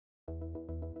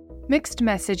Mixed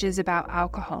messages about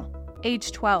alcohol.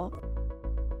 Age 12.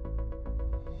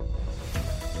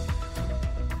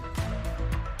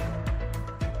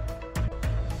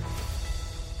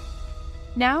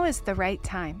 Now is the right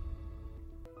time.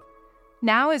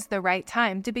 Now is the right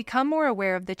time to become more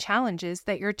aware of the challenges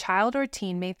that your child or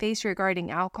teen may face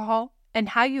regarding alcohol and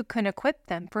how you can equip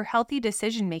them for healthy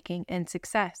decision-making and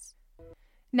success.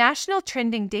 National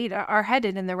trending data are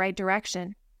headed in the right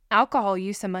direction. Alcohol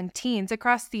use among teens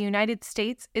across the United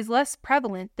States is less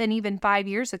prevalent than even 5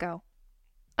 years ago.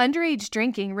 Underage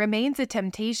drinking remains a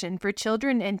temptation for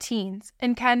children and teens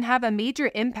and can have a major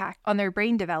impact on their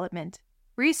brain development.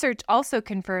 Research also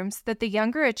confirms that the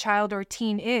younger a child or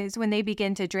teen is when they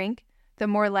begin to drink, the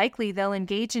more likely they'll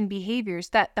engage in behaviors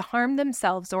that harm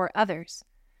themselves or others.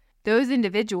 Those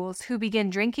individuals who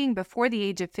begin drinking before the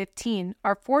age of 15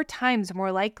 are 4 times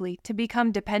more likely to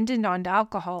become dependent on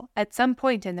alcohol at some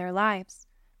point in their lives.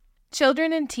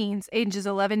 Children and teens ages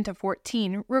 11 to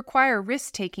 14 require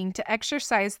risk-taking to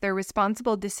exercise their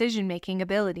responsible decision-making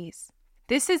abilities.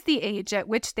 This is the age at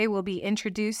which they will be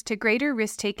introduced to greater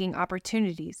risk-taking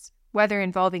opportunities, whether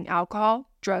involving alcohol,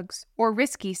 drugs, or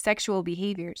risky sexual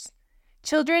behaviors.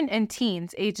 Children and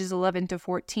teens ages 11 to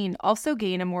 14 also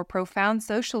gain a more profound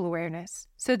social awareness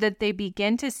so that they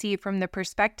begin to see from the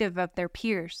perspective of their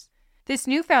peers. This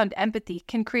newfound empathy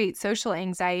can create social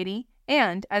anxiety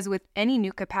and, as with any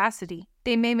new capacity,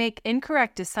 they may make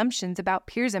incorrect assumptions about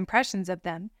peers' impressions of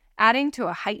them, adding to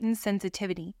a heightened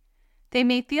sensitivity. They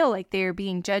may feel like they are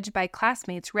being judged by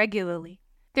classmates regularly.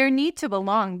 Their need to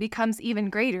belong becomes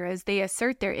even greater as they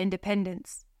assert their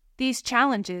independence. These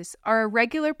challenges are a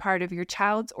regular part of your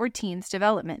child's or teen's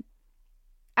development.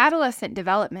 Adolescent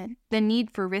development, the need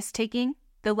for risk-taking,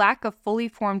 the lack of fully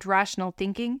formed rational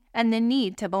thinking, and the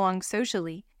need to belong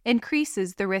socially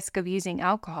increases the risk of using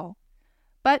alcohol.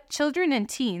 But children and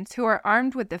teens who are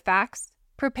armed with the facts,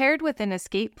 prepared with an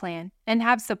escape plan, and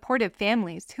have supportive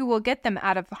families who will get them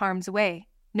out of harm's way,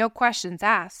 no questions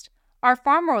asked, are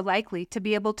far more likely to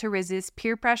be able to resist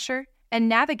peer pressure and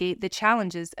navigate the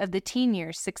challenges of the teen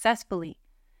years successfully.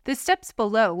 The steps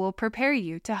below will prepare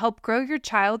you to help grow your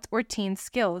child's or teen's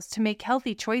skills to make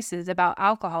healthy choices about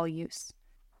alcohol use.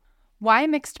 Why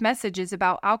mixed messages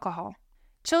about alcohol?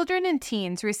 Children and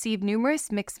teens receive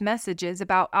numerous mixed messages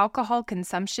about alcohol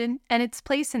consumption and its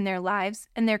place in their lives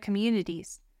and their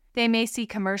communities. They may see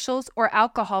commercials or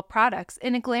alcohol products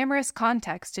in a glamorous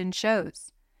context in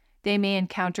shows. They may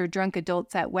encounter drunk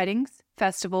adults at weddings,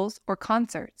 festivals, or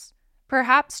concerts.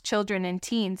 Perhaps children and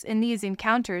teens in these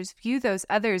encounters view those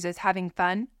others as having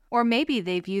fun, or maybe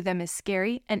they view them as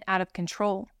scary and out of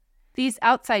control. These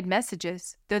outside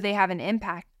messages, though they have an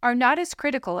impact, are not as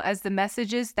critical as the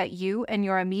messages that you and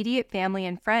your immediate family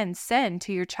and friends send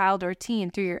to your child or teen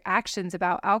through your actions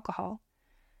about alcohol.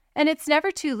 And it's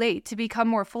never too late to become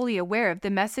more fully aware of the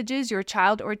messages your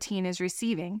child or teen is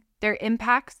receiving, their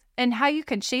impacts, and how you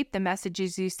can shape the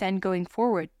messages you send going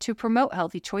forward to promote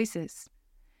healthy choices.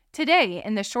 Today,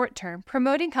 in the short term,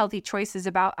 promoting healthy choices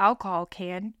about alcohol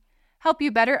can help you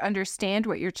better understand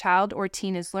what your child or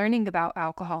teen is learning about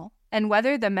alcohol and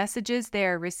whether the messages they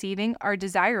are receiving are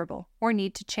desirable or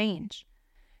need to change.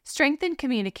 Strengthen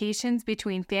communications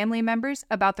between family members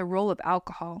about the role of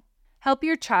alcohol. Help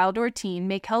your child or teen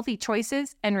make healthy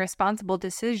choices and responsible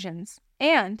decisions,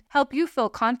 and help you feel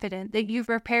confident that you've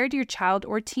prepared your child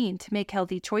or teen to make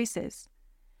healthy choices.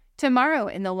 Tomorrow,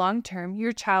 in the long term,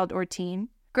 your child or teen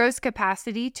grows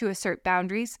capacity to assert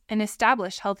boundaries and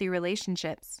establish healthy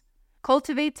relationships,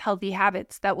 cultivates healthy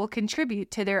habits that will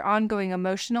contribute to their ongoing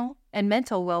emotional and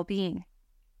mental well-being,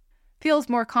 feels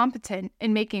more competent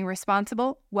in making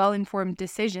responsible, well-informed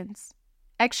decisions,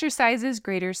 exercises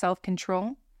greater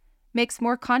self-control, makes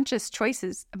more conscious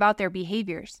choices about their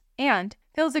behaviors, and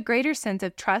feels a greater sense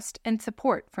of trust and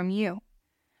support from you.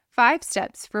 5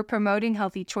 steps for promoting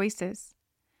healthy choices.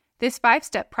 This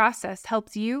 5-step process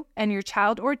helps you and your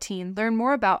child or teen learn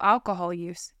more about alcohol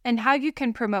use and how you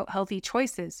can promote healthy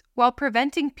choices while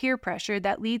preventing peer pressure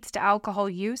that leads to alcohol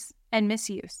use and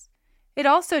misuse. It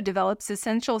also develops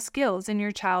essential skills in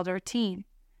your child or teen.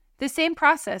 The same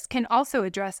process can also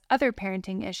address other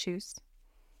parenting issues.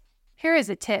 Here is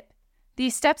a tip.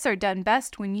 These steps are done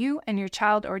best when you and your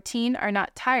child or teen are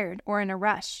not tired or in a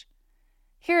rush.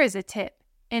 Here is a tip.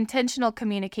 Intentional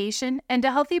communication and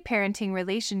a healthy parenting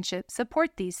relationship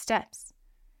support these steps.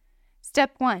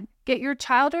 Step 1. Get your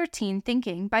child or teen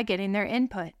thinking by getting their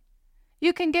input.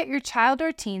 You can get your child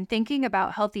or teen thinking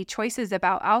about healthy choices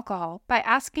about alcohol by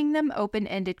asking them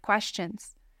open-ended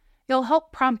questions. You'll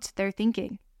help prompt their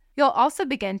thinking. You'll also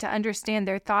begin to understand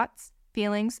their thoughts,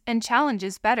 feelings, and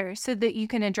challenges better so that you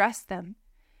can address them.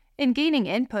 In gaining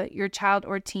input, your child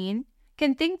or teen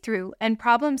can think through and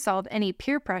problem solve any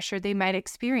peer pressure they might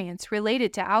experience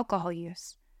related to alcohol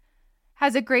use,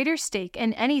 has a greater stake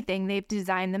in anything they've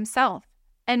designed themselves,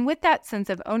 and with that sense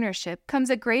of ownership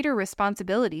comes a greater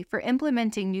responsibility for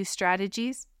implementing new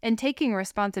strategies and taking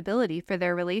responsibility for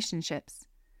their relationships.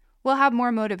 Will have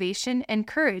more motivation and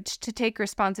courage to take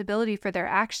responsibility for their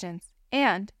actions,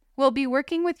 and will be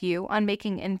working with you on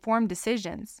making informed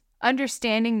decisions,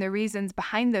 understanding the reasons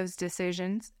behind those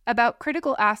decisions about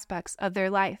critical aspects of their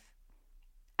life.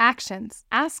 Actions.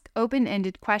 Ask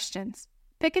open-ended questions.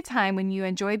 Pick a time when you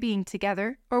enjoy being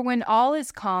together or when all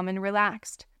is calm and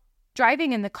relaxed.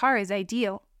 Driving in the car is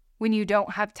ideal when you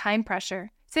don't have time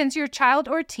pressure, since your child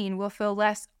or teen will feel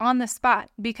less on the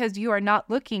spot because you are not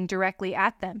looking directly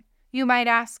at them. You might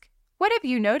ask, "What have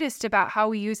you noticed about how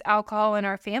we use alcohol in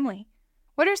our family?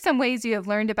 What are some ways you have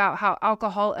learned about how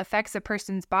alcohol affects a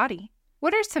person's body?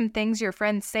 What are some things your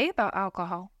friends say about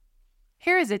alcohol?"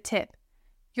 Here is a tip.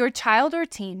 Your child or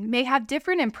teen may have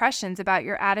different impressions about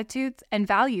your attitudes and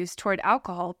values toward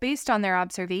alcohol based on their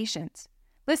observations.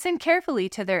 Listen carefully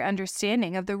to their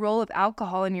understanding of the role of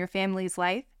alcohol in your family's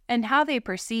life and how they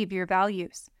perceive your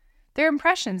values. Their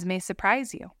impressions may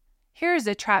surprise you. Here is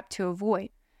a trap to avoid.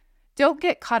 Don't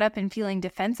get caught up in feeling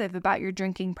defensive about your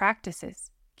drinking practices.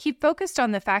 Keep focused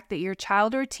on the fact that your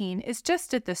child or teen is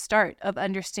just at the start of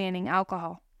understanding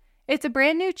alcohol. It's a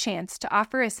brand new chance to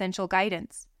offer essential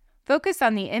guidance. Focus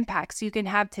on the impacts you can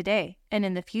have today and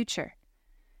in the future.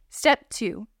 Step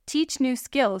 2. Teach new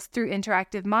skills through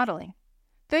interactive modeling.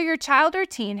 Though your child or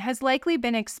teen has likely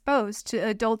been exposed to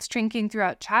adults drinking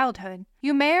throughout childhood,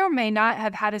 you may or may not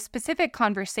have had a specific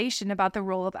conversation about the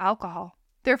role of alcohol.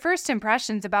 Their first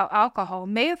impressions about alcohol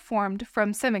may have formed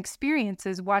from some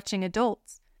experiences watching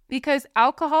adults. Because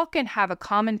alcohol can have a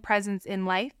common presence in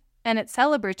life and at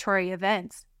celebratory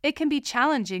events, it can be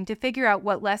challenging to figure out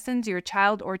what lessons your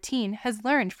child or teen has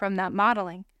learned from that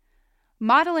modeling.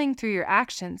 Modeling through your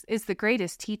actions is the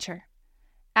greatest teacher.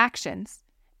 Actions.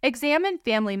 Examine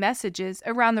family messages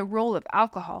around the role of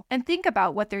alcohol and think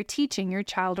about what they're teaching your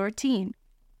child or teen.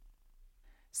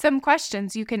 Some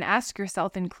questions you can ask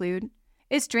yourself include,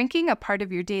 is drinking a part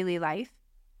of your daily life?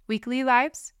 Weekly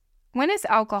lives? When is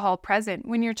alcohol present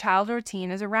when your child or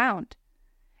teen is around?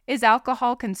 Is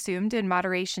alcohol consumed in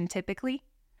moderation typically?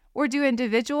 Or do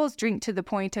individuals drink to the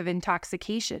point of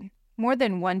intoxication, more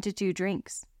than 1 to 2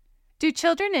 drinks? Do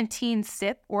children and teens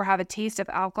sip or have a taste of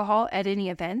alcohol at any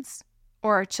events?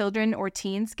 Or are children or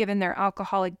teens given their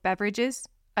alcoholic beverages,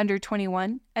 under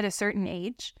 21, at a certain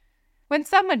age? When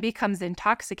someone becomes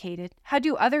intoxicated, how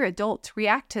do other adults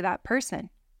react to that person?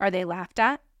 Are they laughed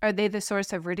at? Are they the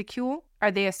source of ridicule? Are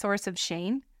they a source of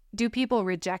shame? Do people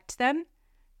reject them?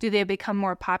 Do they become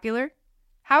more popular?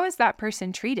 How is that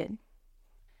person treated?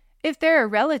 If there are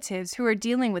relatives who are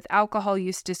dealing with alcohol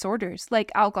use disorders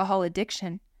like alcohol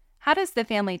addiction, how does the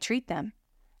family treat them?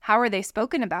 How are they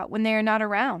spoken about when they are not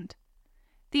around?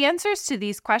 The answers to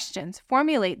these questions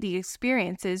formulate the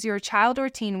experiences your child or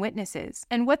teen witnesses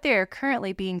and what they are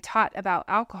currently being taught about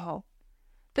alcohol.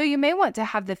 Though you may want to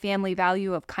have the family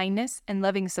value of kindness and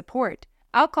loving support,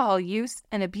 alcohol use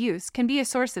and abuse can be a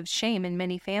source of shame in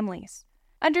many families.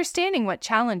 Understanding what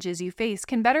challenges you face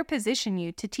can better position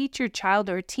you to teach your child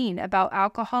or teen about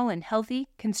alcohol in healthy,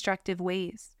 constructive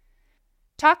ways.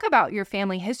 Talk about your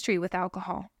family history with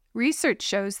alcohol. Research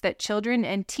shows that children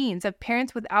and teens of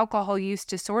parents with alcohol use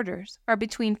disorders are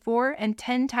between 4 and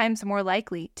 10 times more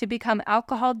likely to become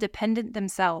alcohol dependent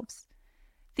themselves.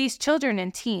 These children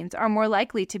and teens are more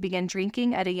likely to begin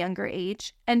drinking at a younger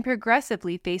age and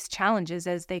progressively face challenges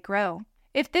as they grow.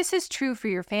 If this is true for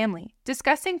your family,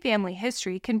 discussing family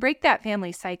history can break that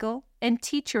family cycle and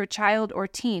teach your child or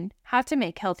teen how to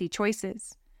make healthy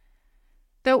choices.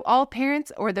 Though all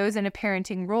parents or those in a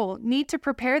parenting role need to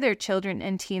prepare their children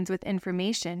and teens with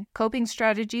information, coping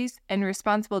strategies, and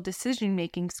responsible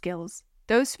decision-making skills,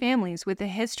 those families with a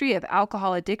history of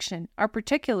alcohol addiction are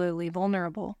particularly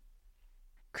vulnerable.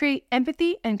 Create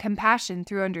empathy and compassion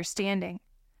through understanding.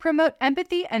 Promote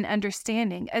empathy and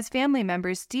understanding as family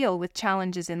members deal with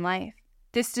challenges in life.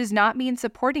 This does not mean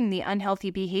supporting the unhealthy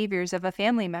behaviors of a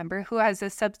family member who has a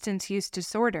substance use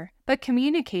disorder, but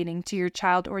communicating to your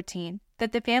child or teen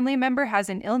that the family member has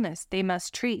an illness they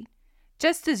must treat,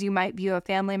 just as you might view a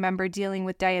family member dealing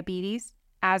with diabetes,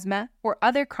 asthma, or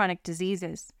other chronic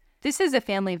diseases. This is a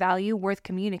family value worth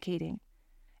communicating.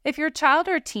 If your child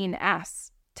or teen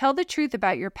asks, tell the truth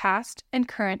about your past and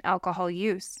current alcohol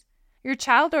use. Your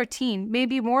child or teen may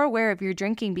be more aware of your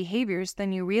drinking behaviors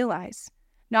than you realize.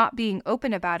 Not being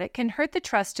open about it can hurt the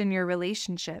trust in your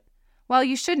relationship. While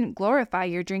you shouldn't glorify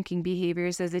your drinking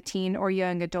behaviors as a teen or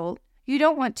young adult, You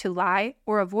don't want to lie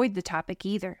or avoid the topic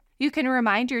either. You can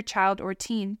remind your child or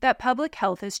teen that public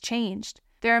health has changed.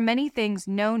 There are many things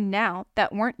known now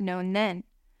that weren't known then.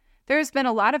 There has been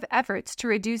a lot of efforts to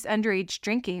reduce underage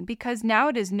drinking because now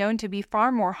it is known to be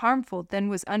far more harmful than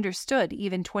was understood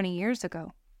even 20 years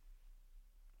ago.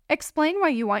 Explain why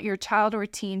you want your child or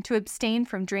teen to abstain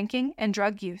from drinking and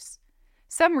drug use.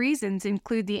 Some reasons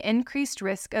include the increased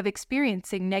risk of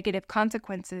experiencing negative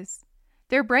consequences.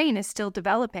 Their brain is still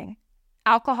developing.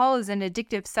 Alcohol is an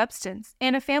addictive substance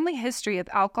and a family history of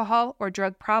alcohol or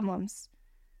drug problems.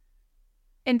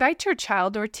 Invite your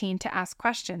child or teen to ask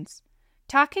questions.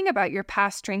 Talking about your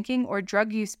past drinking or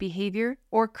drug use behavior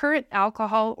or current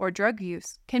alcohol or drug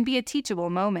use can be a teachable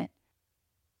moment.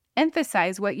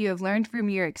 Emphasize what you have learned from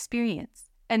your experience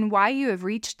and why you have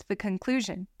reached the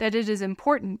conclusion that it is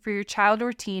important for your child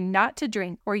or teen not to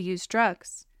drink or use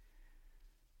drugs.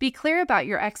 Be clear about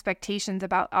your expectations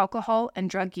about alcohol and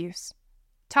drug use.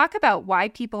 Talk about why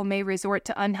people may resort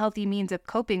to unhealthy means of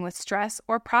coping with stress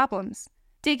or problems.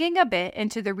 Digging a bit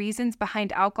into the reasons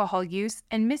behind alcohol use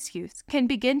and misuse can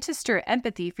begin to stir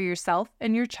empathy for yourself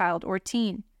and your child or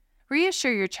teen.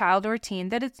 Reassure your child or teen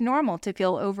that it's normal to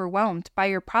feel overwhelmed by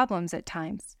your problems at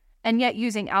times, and yet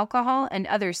using alcohol and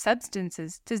other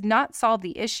substances does not solve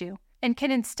the issue and can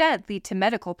instead lead to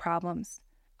medical problems.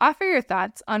 Offer your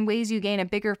thoughts on ways you gain a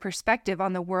bigger perspective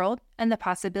on the world and the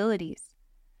possibilities.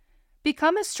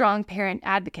 Become a strong parent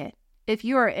advocate. If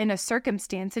you are in a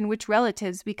circumstance in which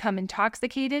relatives become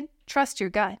intoxicated, trust your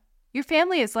gut. Your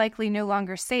family is likely no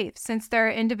longer safe since there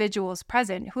are individuals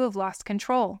present who have lost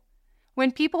control.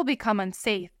 When people become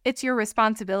unsafe, it's your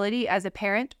responsibility as a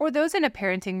parent or those in a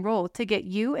parenting role to get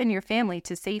you and your family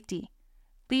to safety.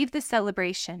 Leave the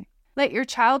celebration. Let your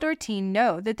child or teen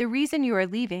know that the reason you are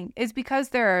leaving is because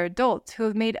there are adults who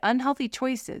have made unhealthy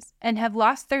choices and have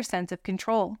lost their sense of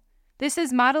control. This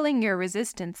is modeling your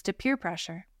resistance to peer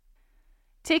pressure.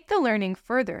 Take the learning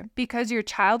further because your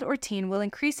child or teen will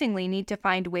increasingly need to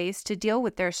find ways to deal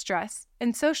with their stress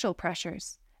and social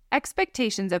pressures.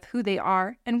 Expectations of who they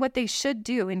are and what they should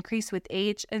do increase with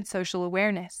age and social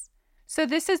awareness. So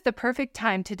this is the perfect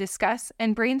time to discuss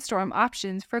and brainstorm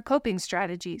options for coping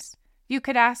strategies. You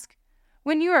could ask,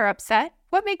 when you are upset,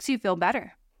 what makes you feel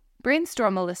better?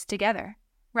 Brainstorm a list together.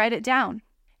 Write it down.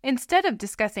 Instead of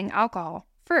discussing alcohol,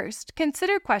 first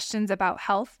consider questions about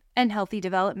health and healthy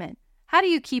development. How do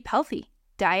you keep healthy?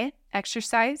 Diet,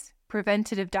 exercise,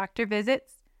 preventative doctor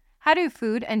visits? How do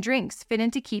food and drinks fit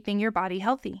into keeping your body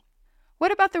healthy?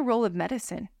 What about the role of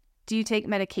medicine? Do you take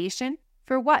medication?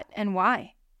 For what and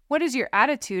why? What is your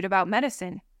attitude about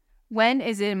medicine? When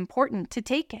is it important to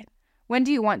take it? When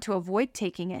do you want to avoid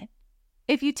taking it?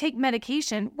 If you take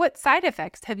medication, what side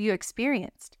effects have you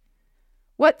experienced?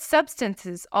 What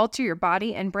substances alter your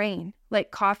body and brain,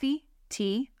 like coffee,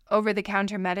 tea,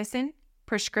 over-the-counter medicine,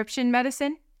 prescription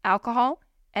medicine, alcohol,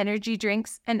 energy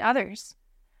drinks, and others?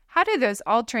 How do those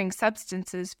altering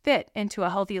substances fit into a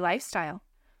healthy lifestyle?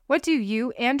 What do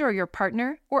you and or your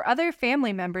partner or other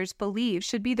family members believe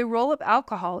should be the role of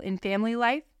alcohol in family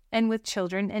life and with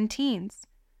children and teens?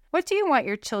 What do you want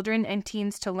your children and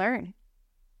teens to learn?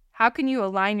 How can you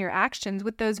align your actions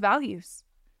with those values?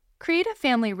 Create a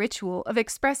family ritual of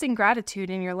expressing gratitude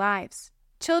in your lives.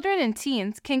 Children and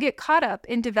teens can get caught up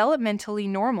in developmentally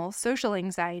normal social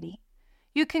anxiety.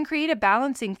 You can create a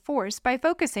balancing force by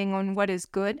focusing on what is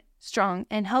good, strong,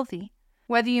 and healthy.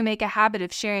 Whether you make a habit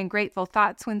of sharing grateful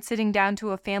thoughts when sitting down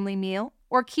to a family meal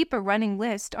or keep a running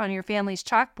list on your family's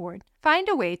chalkboard, find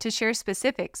a way to share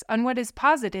specifics on what is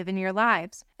positive in your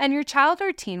lives, and your child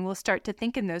or teen will start to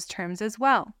think in those terms as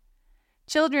well.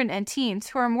 Children and teens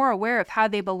who are more aware of how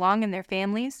they belong in their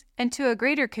families and to a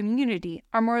greater community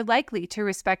are more likely to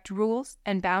respect rules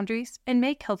and boundaries and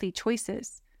make healthy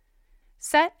choices.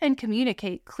 Set and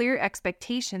communicate clear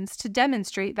expectations to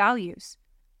demonstrate values.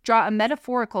 Draw a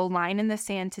metaphorical line in the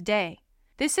sand today.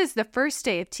 This is the first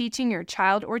day of teaching your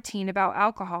child or teen about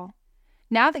alcohol.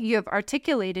 Now that you have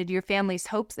articulated your family's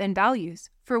hopes and values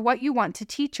for what you want to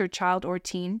teach your child or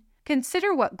teen,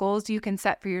 consider what goals you can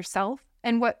set for yourself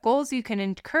and what goals you can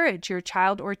encourage your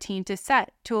child or teen to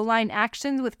set to align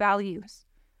actions with values.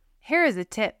 Here is a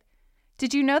tip.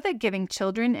 Did you know that giving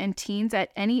children and teens at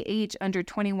any age under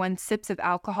 21 sips of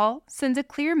alcohol sends a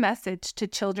clear message to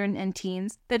children and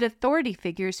teens that authority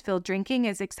figures feel drinking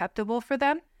is acceptable for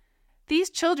them?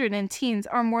 These children and teens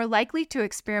are more likely to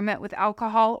experiment with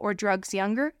alcohol or drugs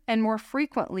younger and more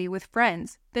frequently with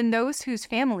friends than those whose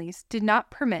families did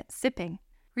not permit sipping.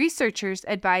 Researchers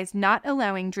advise not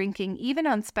allowing drinking even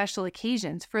on special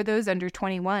occasions for those under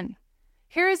 21.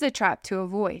 Here is a trap to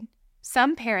avoid.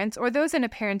 Some parents or those in a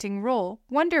parenting role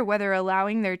wonder whether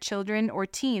allowing their children or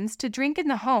teens to drink in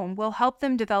the home will help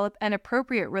them develop an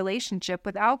appropriate relationship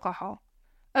with alcohol.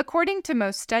 According to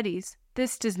most studies,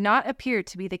 this does not appear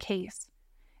to be the case.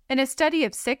 In a study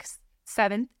of 6th,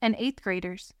 7th, and 8th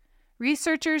graders,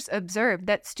 researchers observed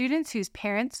that students whose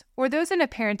parents or those in a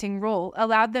parenting role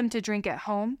allowed them to drink at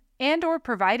home and or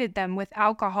provided them with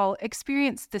alcohol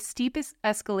experienced the steepest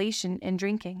escalation in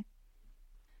drinking.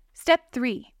 Step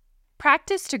 3.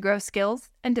 Practice to grow skills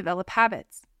and develop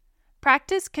habits.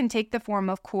 Practice can take the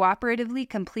form of cooperatively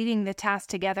completing the task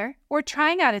together or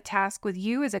trying out a task with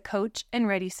you as a coach and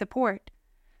ready support.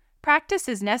 Practice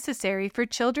is necessary for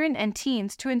children and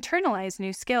teens to internalize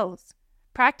new skills.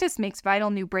 Practice makes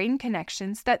vital new brain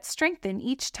connections that strengthen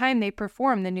each time they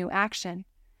perform the new action.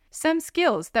 Some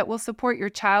skills that will support your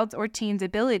child's or teen's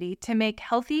ability to make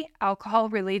healthy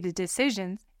alcohol-related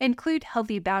decisions include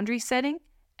healthy boundary setting,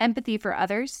 empathy for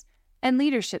others, and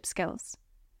leadership skills.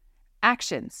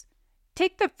 Actions.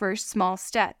 Take the first small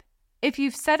step. If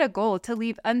you've set a goal to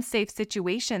leave unsafe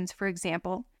situations, for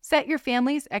example, set your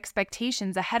family's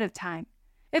expectations ahead of time.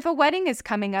 If a wedding is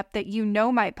coming up that you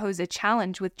know might pose a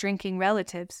challenge with drinking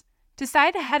relatives,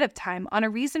 decide ahead of time on a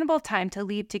reasonable time to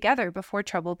leave together before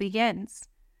trouble begins.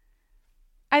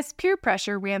 As peer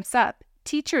pressure ramps up,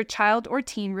 teach your child or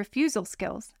teen refusal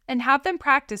skills and have them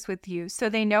practice with you so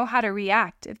they know how to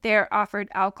react if they are offered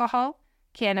alcohol,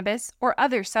 cannabis, or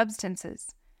other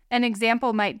substances. An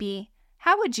example might be,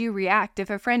 how would you react if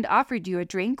a friend offered you a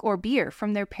drink or beer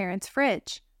from their parents'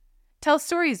 fridge? Tell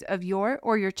stories of your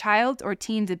or your child's or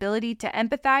teen's ability to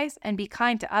empathize and be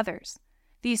kind to others.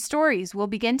 These stories will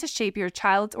begin to shape your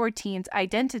child's or teen's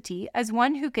identity as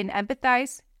one who can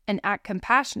empathize and act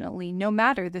compassionately no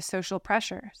matter the social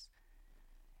pressures.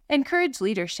 Encourage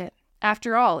leadership.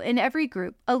 After all, in every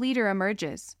group, a leader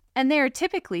emerges, and they are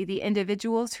typically the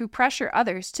individuals who pressure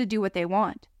others to do what they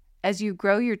want. As you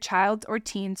grow your child's or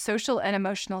teen's social and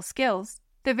emotional skills,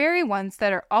 the very ones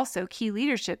that are also key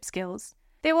leadership skills,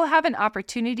 they will have an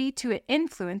opportunity to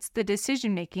influence the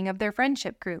decision-making of their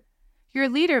friendship group. Your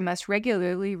leader must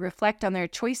regularly reflect on their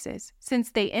choices since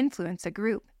they influence a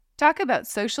group. Talk about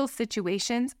social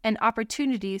situations and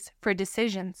opportunities for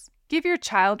decisions. Give your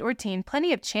child or teen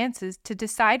plenty of chances to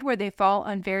decide where they fall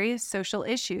on various social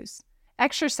issues,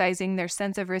 exercising their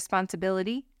sense of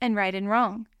responsibility and right and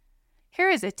wrong. Here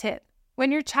is a tip.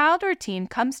 When your child or teen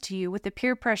comes to you with a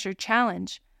peer pressure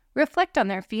challenge, reflect on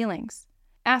their feelings.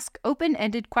 Ask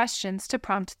open-ended questions to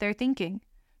prompt their thinking.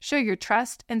 Show your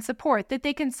trust and support that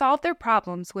they can solve their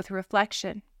problems with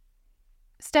reflection.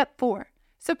 Step 4.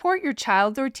 Support your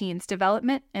child's or teen's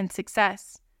development and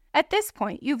success. At this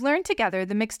point, you've learned together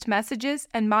the mixed messages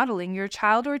and modeling your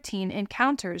child or teen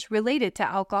encounters related to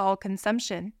alcohol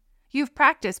consumption. You've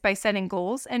practiced by setting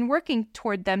goals and working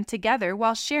toward them together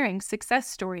while sharing success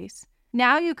stories.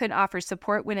 Now you can offer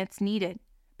support when it's needed.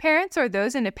 Parents or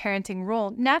those in a parenting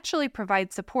role naturally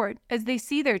provide support as they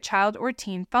see their child or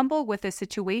teen fumble with a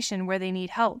situation where they need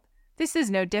help. This is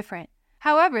no different.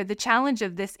 However, the challenge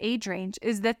of this age range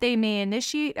is that they may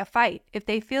initiate a fight if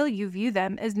they feel you view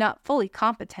them as not fully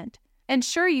competent.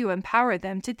 Ensure you empower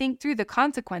them to think through the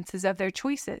consequences of their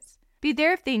choices. Be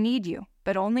there if they need you,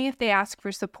 but only if they ask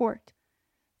for support.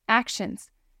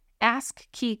 Actions. Ask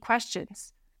key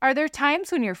questions. Are there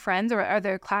times when your friends or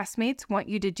other classmates want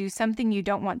you to do something you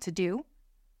don't want to do?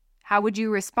 How would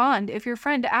you respond if your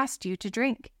friend asked you to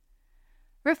drink?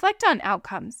 Reflect on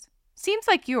outcomes. Seems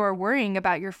like you are worrying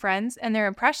about your friends and their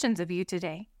impressions of you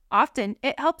today. Often,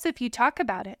 it helps if you talk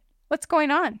about it. What's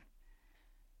going on?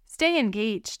 Stay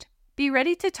engaged. Be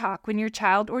ready to talk when your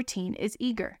child or teen is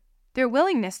eager. Their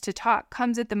willingness to talk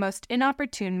comes at the most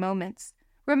inopportune moments.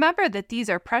 Remember that these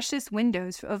are precious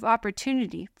windows of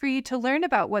opportunity for you to learn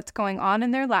about what's going on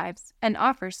in their lives and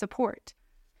offer support.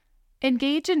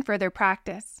 Engage in further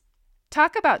practice.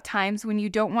 Talk about times when you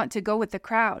don't want to go with the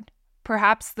crowd.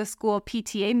 Perhaps the school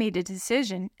PTA made a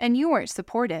decision and you weren't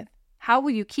supportive. How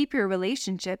will you keep your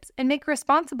relationships and make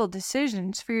responsible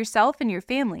decisions for yourself and your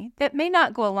family that may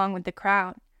not go along with the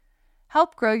crowd?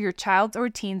 Help grow your child's or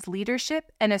teen's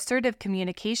leadership and assertive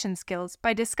communication skills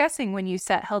by discussing when you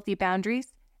set healthy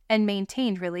boundaries and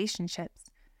maintained relationships.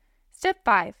 Step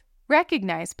 5.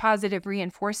 Recognize positive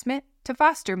reinforcement to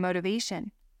foster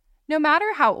motivation. No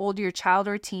matter how old your child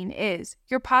or teen is,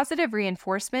 your positive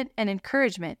reinforcement and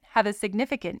encouragement have a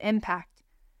significant impact.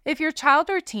 If your child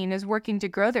or teen is working to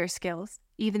grow their skills,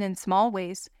 even in small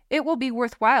ways, it will be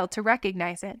worthwhile to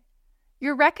recognize it.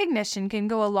 Your recognition can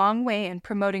go a long way in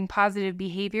promoting positive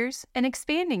behaviors and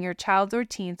expanding your child or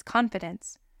teen's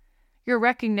confidence. Your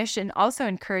recognition also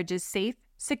encourages safe,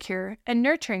 secure, and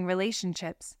nurturing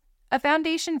relationships, a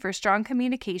foundation for strong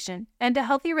communication and a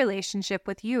healthy relationship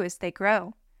with you as they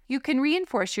grow. You can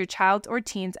reinforce your child's or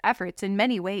teen's efforts in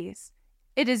many ways.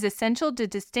 It is essential to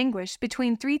distinguish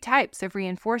between 3 types of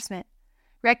reinforcement: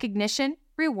 recognition,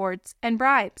 rewards, and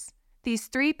bribes. These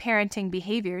 3 parenting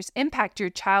behaviors impact your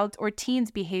child's or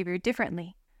teen's behavior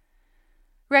differently.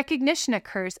 Recognition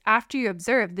occurs after you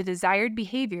observe the desired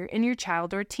behavior in your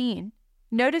child or teen.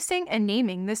 Noticing and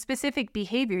naming the specific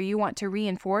behavior you want to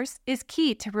reinforce is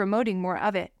key to promoting more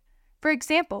of it. For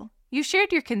example, you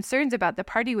shared your concerns about the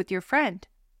party with your friend.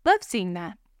 Love seeing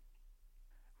that.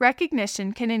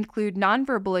 Recognition can include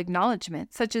nonverbal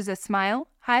acknowledgement such as a smile,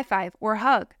 high five, or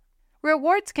hug.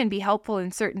 Rewards can be helpful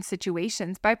in certain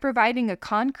situations by providing a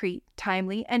concrete,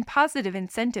 timely, and positive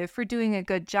incentive for doing a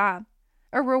good job.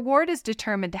 A reward is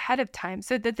determined ahead of time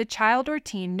so that the child or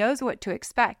teen knows what to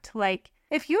expect, like,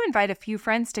 if you invite a few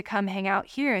friends to come hang out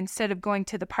here instead of going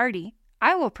to the party,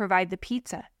 I will provide the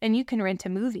pizza and you can rent a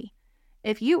movie.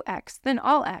 If you X, then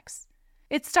I'll X.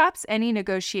 It stops any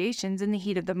negotiations in the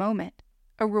heat of the moment.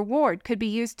 A reward could be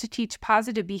used to teach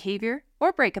positive behavior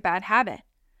or break a bad habit.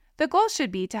 The goal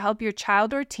should be to help your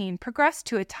child or teen progress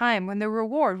to a time when the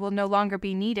reward will no longer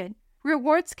be needed.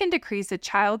 Rewards can decrease a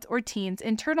child or teen's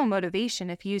internal motivation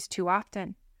if used too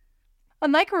often.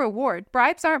 Unlike a reward,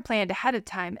 bribes aren't planned ahead of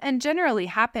time and generally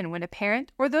happen when a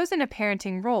parent or those in a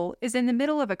parenting role is in the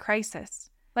middle of a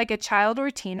crisis, like a child or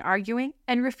teen arguing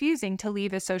and refusing to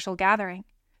leave a social gathering.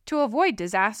 To avoid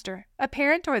disaster, a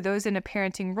parent or those in a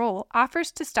parenting role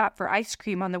offers to stop for ice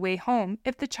cream on the way home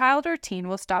if the child or teen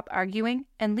will stop arguing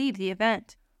and leave the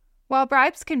event. While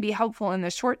bribes can be helpful in the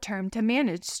short term to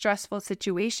manage stressful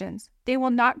situations, they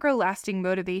will not grow lasting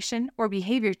motivation or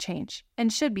behavior change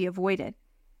and should be avoided.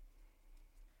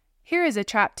 Here is a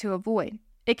trap to avoid.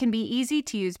 It can be easy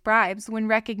to use bribes when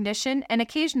recognition and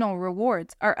occasional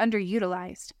rewards are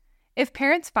underutilized. If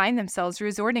parents find themselves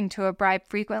resorting to a bribe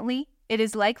frequently, it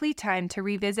is likely time to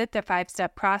revisit the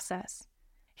 5-step process.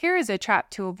 Here is a trap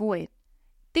to avoid.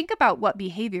 Think about what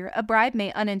behavior a bribe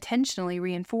may unintentionally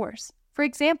reinforce. For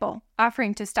example,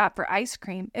 offering to stop for ice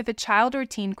cream if a child or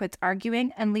teen quits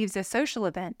arguing and leaves a social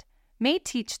event may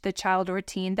teach the child or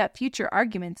teen that future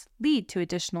arguments lead to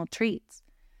additional treats.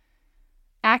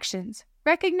 Actions.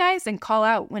 Recognize and call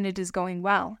out when it is going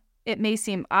well. It may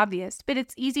seem obvious, but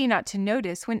it's easy not to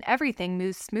notice when everything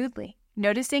moves smoothly.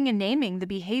 Noticing and naming the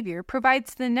behavior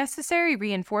provides the necessary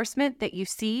reinforcement that you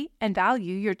see and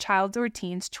value your child's or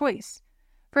teen's choice.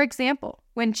 For example,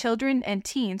 when children and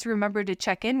teens remember to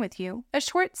check in with you, a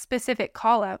short, specific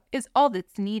call-out is all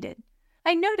that's needed.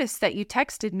 I noticed that you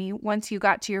texted me once you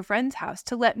got to your friend's house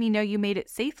to let me know you made it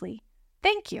safely.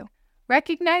 Thank you.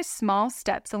 Recognize small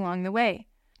steps along the way.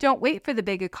 Don't wait for the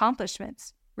big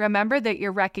accomplishments. Remember that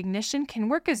your recognition can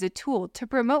work as a tool to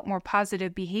promote more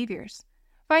positive behaviors.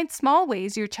 Find small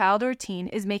ways your child or teen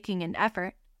is making an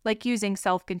effort, like using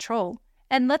self-control,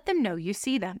 and let them know you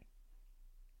see them.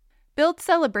 Build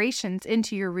celebrations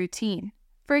into your routine.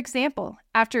 For example,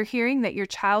 after hearing that your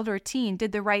child or teen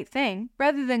did the right thing,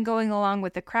 rather than going along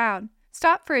with the crowd,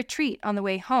 stop for a treat on the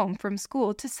way home from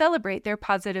school to celebrate their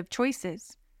positive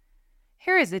choices.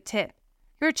 Here is a tip.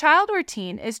 Your child or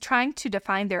teen is trying to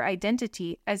define their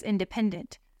identity as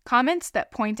independent. Comments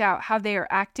that point out how they are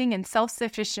acting in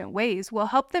self-sufficient ways will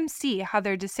help them see how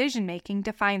their decision-making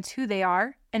defines who they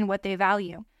are and what they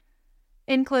value.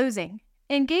 In closing,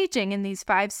 engaging in these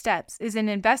 5 steps is an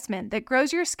investment that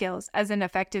grows your skills as an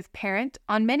effective parent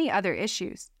on many other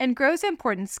issues and grows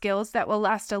important skills that will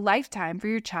last a lifetime for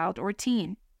your child or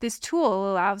teen. This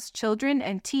tool allows children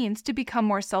and teens to become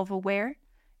more self-aware,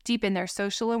 deepen their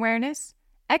social awareness,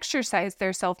 exercise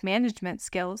their self-management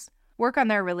skills, work on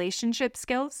their relationship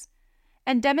skills,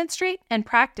 and demonstrate and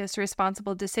practice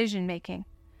responsible decision-making.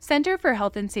 Center for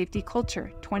Health and Safety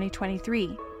Culture,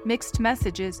 2023. Mixed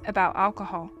messages about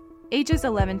alcohol. Ages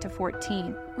 11 to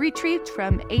 14. Retrieved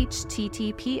from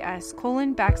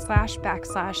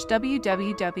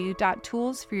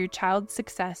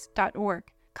https://www.toolsforyourchildsuccess.org.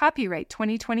 Copyright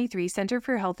 2023 Center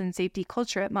for Health and Safety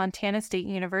Culture at Montana State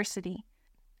University.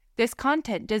 This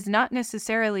content does not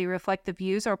necessarily reflect the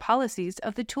views or policies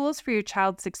of the Tools for Your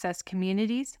Child Success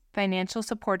communities, financial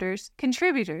supporters,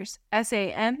 contributors,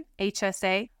 SAM,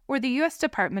 HSA, or the U.S.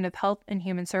 Department of Health and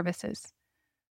Human Services.